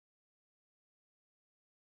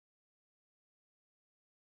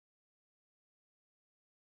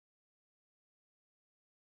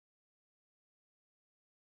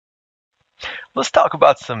Let's talk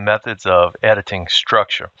about some methods of editing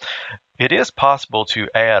structure. It is possible to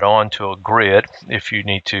add on to a grid if you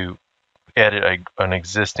need to edit an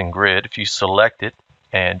existing grid. If you select it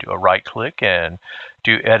and do a right click and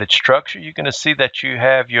do edit structure, you're going to see that you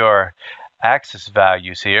have your axis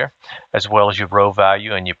values here as well as your row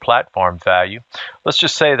value and your platform value. Let's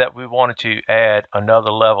just say that we wanted to add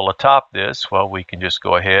another level atop this. Well, we can just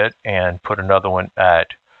go ahead and put another one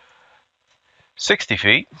at 60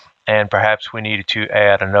 feet, and perhaps we needed to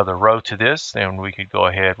add another row to this, then we could go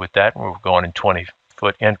ahead with that. We're going in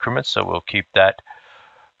 20-foot increments, so we'll keep that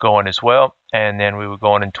going as well. And then we were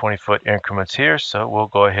going in 20-foot increments here, so we'll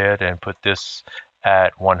go ahead and put this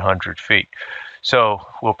at 100 feet. So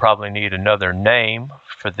we'll probably need another name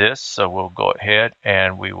for this, so we'll go ahead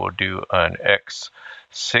and we will do an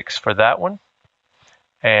X6 for that one,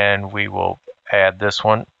 and we will add this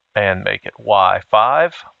one and make it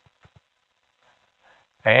Y5.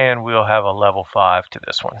 And we'll have a level 5 to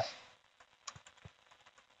this one.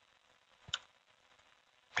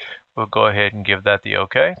 We'll go ahead and give that the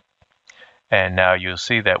OK. And now you'll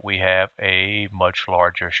see that we have a much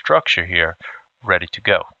larger structure here ready to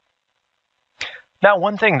go. Now,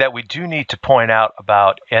 one thing that we do need to point out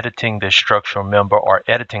about editing the structural member or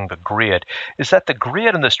editing the grid is that the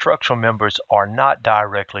grid and the structural members are not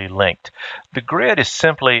directly linked. The grid is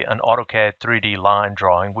simply an AutoCAD 3D line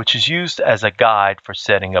drawing, which is used as a guide for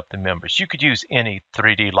setting up the members. You could use any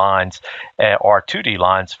 3D lines or 2D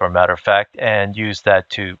lines, for a matter of fact, and use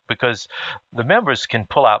that too, because the members can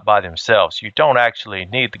pull out by themselves. You don't actually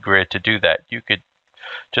need the grid to do that. You could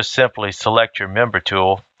just simply select your member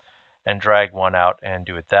tool and drag one out and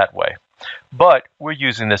do it that way. But we're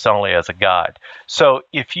using this only as a guide. So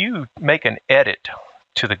if you make an edit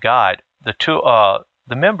to the guide, the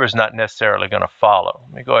member is not necessarily going to follow.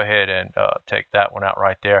 Let me go ahead and take that one out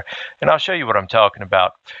right there, and I'll show you what I'm talking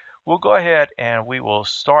about. We'll go ahead and we will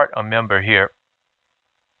start a member here,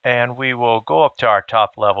 and we will go up to our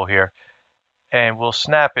top level here, and we'll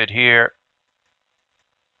snap it here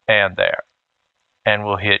and there, and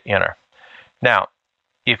we'll hit enter. Now,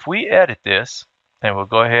 if we edit this, and we'll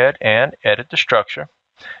go ahead and edit the structure,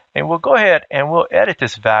 and we'll go ahead and we'll edit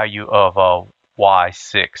this value of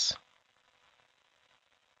Y6.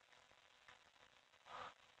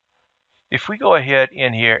 If we go ahead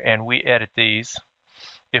in here and we edit these,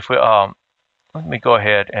 if we let me go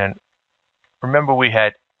ahead and remember we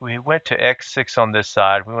went to X6 on this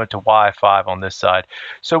side, we went to Y5 on this side,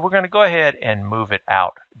 so we're going to go ahead and move it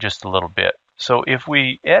out just a little bit. So if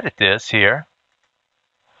we edit this here,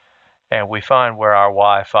 and we find where our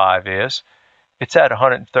Y5 is, it's at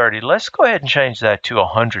 130. Let's go ahead and change that to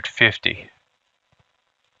 150.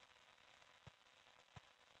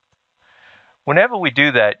 Whenever we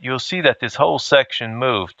do that, you'll see that this whole section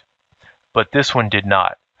moved, but this one did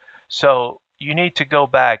not. So you need to go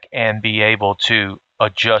back and be able to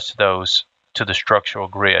adjust those to the structural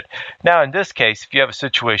grid. Now, in this case, if you have a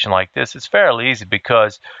situation like this, it's fairly easy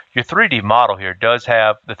because your 3D model here does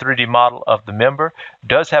have, the 3D model of the member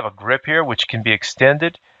does have a grip here which can be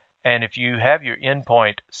extended, and if you have your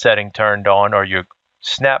endpoint setting turned on or your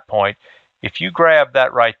snap point, if you grab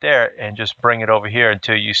that right there and just bring it over here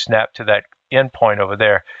until you snap to that endpoint over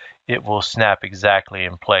there, it will snap exactly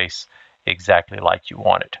in place, exactly like you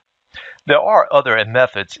want it. There are other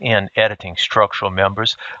methods in editing structural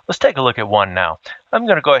members. Let's take a look at one now. I'm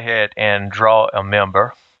going to go ahead and draw a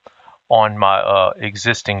member on my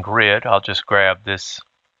existing grid. I'll just grab this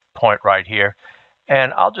point right here,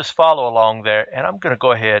 and I'll just follow along there, and I'm going to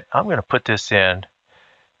go ahead, I'm going to put this in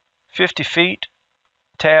 50 feet,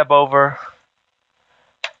 tab over,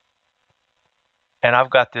 and I've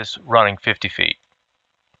got this running 50 feet.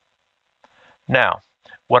 Now,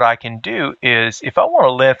 what I can do is, if I want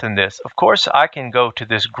to lengthen this, of course, I can go to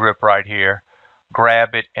this grip right here,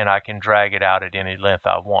 grab it, and I can drag it out at any length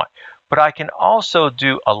I want. But I can also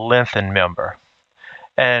do a lengthen member.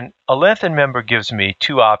 And a lengthen member gives me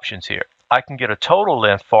two options here. I can get a total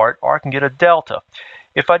length for it, or I can get a delta.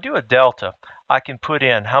 If I do a delta, I can put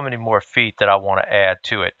in how many more feet that I want to add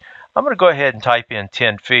to it. I'm going to go ahead and type in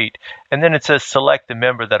 10 feet, and then it says select the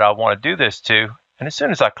member that I want to do this to, and as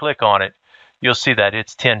soon as I click on it, you'll see that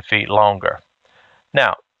it's 10 feet longer.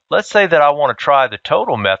 Now, let's say that I want to try the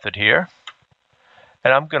total method here,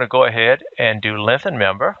 and I'm going to go ahead and do lengthen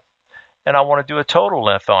member, and I want to do a total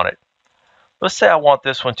length on it. Let's say I want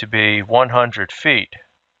this one to be 100 feet.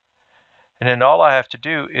 And then all I have to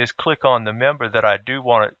do is click on the member that I do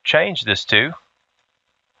want to change this to,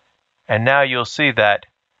 and now you'll see that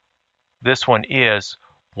this one is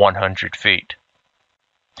 100 feet.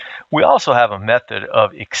 We also have a method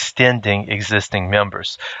of extending existing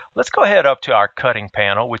members. Let's go ahead up to our cutting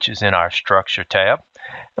panel, which is in our structure tab.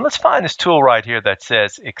 And let's find this tool right here that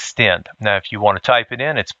says extend. Now, if you want to type it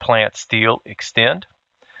in, it's Plant Steel Extend.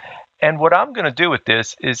 And what I'm going to do with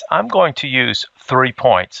this is I'm going to use 3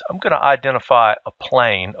 points. I'm going to identify a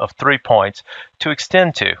plane of 3 points to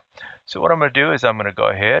extend to. So what I'm going to do is I'm going to go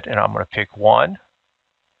ahead and I'm going to pick 1,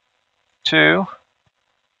 2,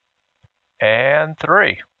 and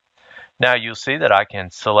 3. Now you'll see that I can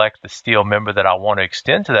select the steel member that I want to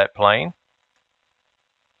extend to that plane.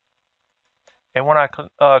 And when I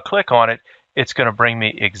click on it, it's going to bring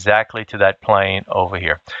me exactly to that plane over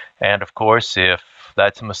here. And of course, if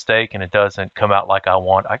that's a mistake and it doesn't come out like I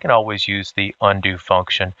want, I can always use the undo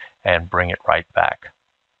function and bring it right back.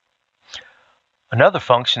 Another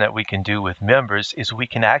function that we can do with members is we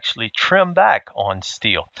can actually trim back on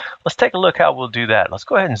steel. Let's take a look how we'll do that. Let's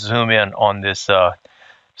go ahead and zoom in on this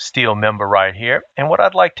steel member right here. And what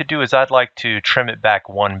I'd like to do is I'd like to trim it back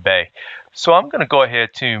 1 bay. So I'm going to go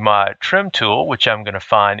ahead to my trim tool, which I'm going to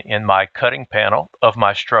find in my cutting panel of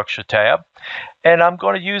my structure tab. And I'm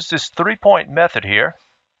going to use this 3-point method here.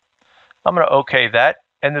 I'm going to OK that.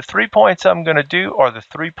 And the 3 points I'm going to do are the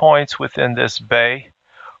 3 points within this bay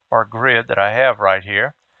or grid that I have right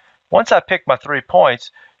here. Once I pick my 3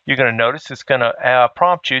 points, you're going to notice it's going to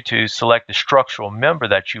prompt you to select the structural member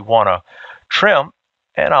that you want to trim.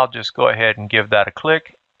 And I'll just go ahead and give that a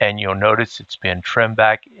click, and you'll notice it's been trimmed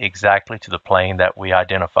back exactly to the plane that we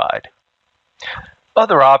identified.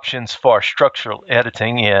 Other options for structural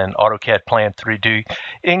editing in Autocad Plant 3D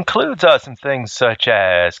includes some things such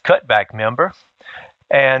as cutback member,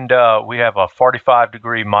 and we have a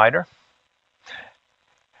 45-degree miter.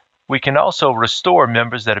 We can also restore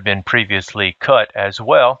members that have been previously cut as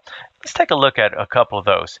well. Let's take a look at a couple of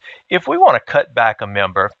those. If we want to cut back a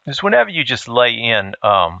member, is whenever you just lay in,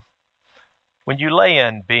 when you lay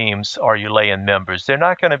in beams or you lay in members, they're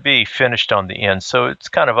not going to be finished on the end. So it's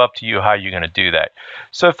kind of up to you how you're going to do that.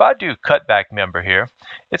 So if I do cutback member here,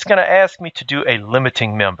 it's going to ask me to do a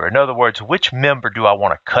limiting member. In other words, which member do I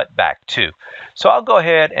want to cut back to? So I'll go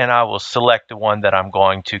ahead and I will select the one that I'm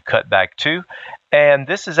going to cut back to. And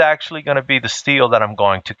this is actually going to be the steel that I'm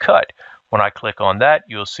going to cut. When I click on that,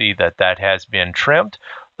 you'll see that that has been trimmed.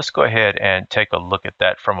 Let's go ahead and take a look at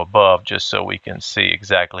that from above just so we can see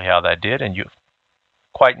exactly how that did. And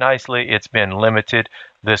quite nicely, it's been limited.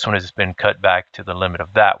 This one has been cut back to the limit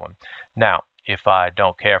of that one. Now, if I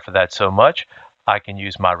don't care for that so much, I can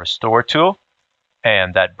use my restore tool,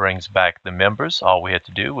 and that brings back the members. All we had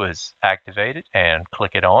to do was activate it and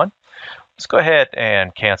click it on. Let's go ahead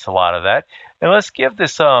and cancel out of that. And let's give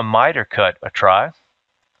this miter cut a try.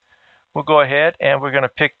 We'll go ahead and we're going to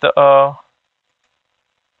pick the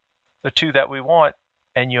 2 that we want,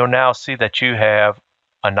 and you'll now see that you have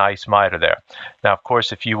a nice miter there. Now, of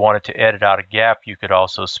course, if you wanted to edit out a gap, you could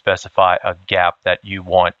also specify a gap that you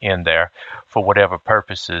want in there for whatever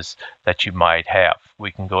purposes that you might have.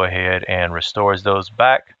 We can go ahead and restore those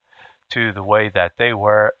back to the way that they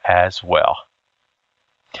were as well.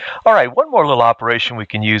 All right, one more little operation we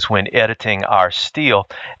can use when editing our steel,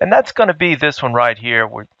 and that's going to be this one right here,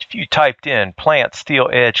 where if you typed in plant steel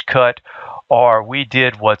edge cut, or we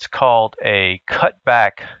did what's called a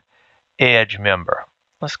cutback edge member.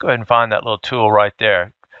 Let's go ahead and find that little tool right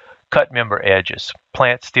there, cut member edges,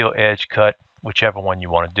 plant steel edge cut, whichever one you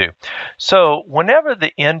want to do. So whenever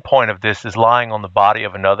the end point of this is lying on the body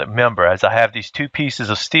of another member, as I have these 2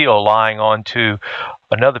 pieces of steel lying onto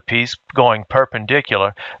another piece going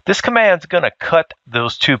perpendicular, this command is going to cut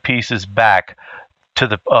those 2 pieces back to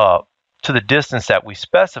the distance that we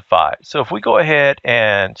specify. So if we go ahead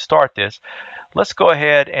and start this, let's go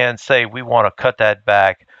ahead and say we want to cut that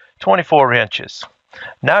back 24 inches.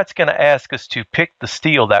 Now it's going to ask us to pick the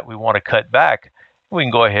steel that we want to cut back. We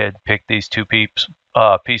can go ahead and pick these 2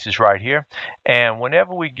 pieces right here. And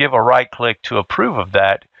whenever we give a right click to approve of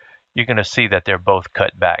that, you're going to see that they're both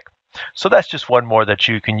cut back. So that's just one more that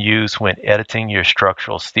you can use when editing your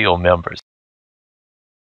structural steel members.